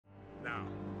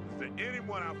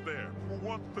anyone out there who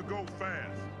wants to go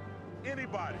fast?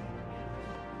 Anybody?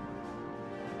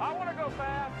 I want to go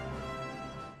fast.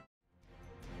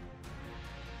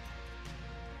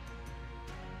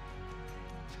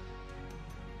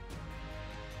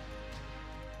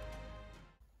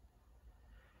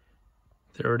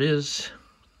 There it is,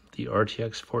 the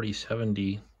RTX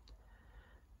 4070.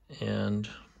 And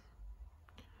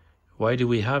why do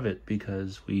we have it?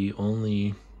 Because we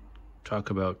only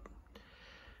talk about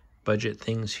budget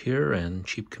things here and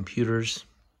cheap computers.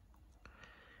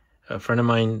 A friend of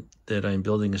mine that I'm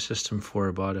building a system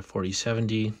for bought a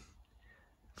 4070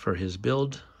 for his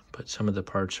build, but some of the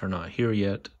parts are not here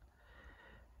yet.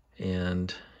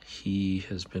 And he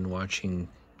has been watching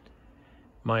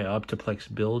my Optiplex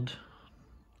build.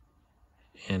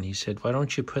 And he said, why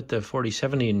don't you put the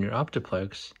 4070 in your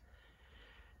Optiplex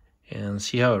and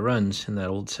see how it runs in that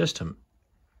old system?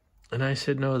 And I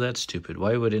said, no, that's stupid.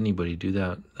 Why would anybody do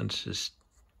that?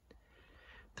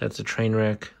 That's a train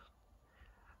wreck.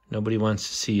 Nobody wants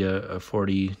to see a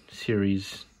 40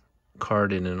 series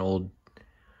card in an old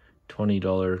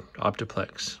 $20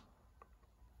 Optiplex.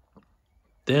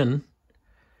 Then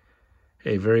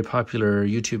a very popular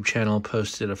YouTube channel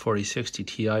posted a 4060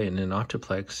 Ti in an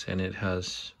Optiplex, and it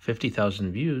has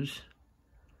 50,000 views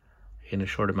in a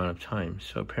short amount of time.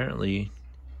 So apparently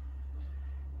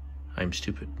I'm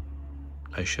stupid.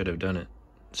 I should have done it.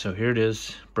 So here it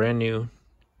is, brand new.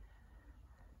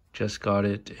 Just got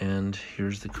it, and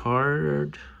here's the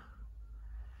card.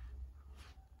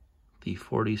 The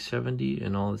 4070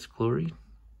 in all its glory.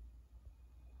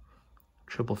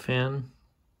 Triple fan.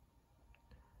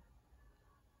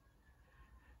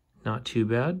 Not too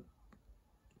bad.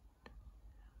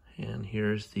 And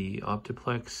here's the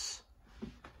Optiplex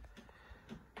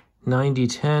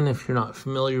 9010. If you're not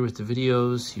familiar with the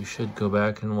videos, you should go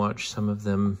back and watch some of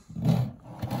them.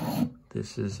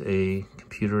 This is a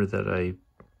computer that I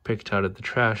picked out of the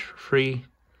trash for free.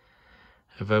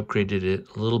 I've upgraded it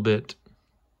a little bit,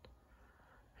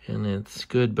 and it's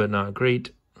good but not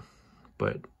great.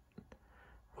 But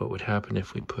what would happen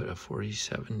if we put a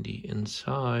 4070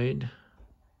 inside?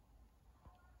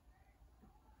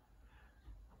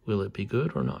 Will it be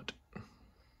good or not?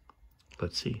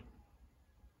 Let's see.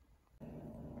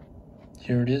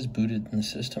 Here it is, booted in the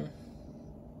system.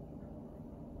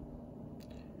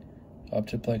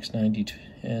 Optiplex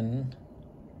 9010,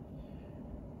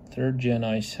 3rd gen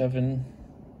i7.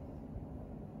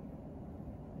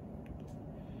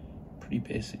 Pretty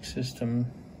basic system.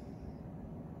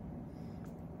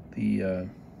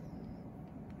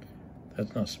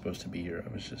 That's not supposed to be here.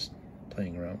 I was just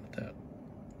playing around with that.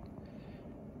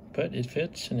 But it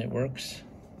fits and it works.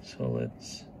 So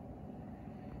let's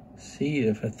see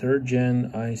if a 3rd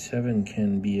gen i7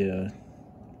 can be a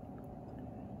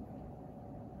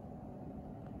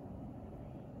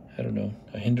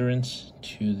hindrance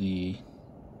to the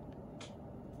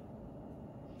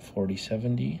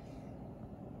 4070.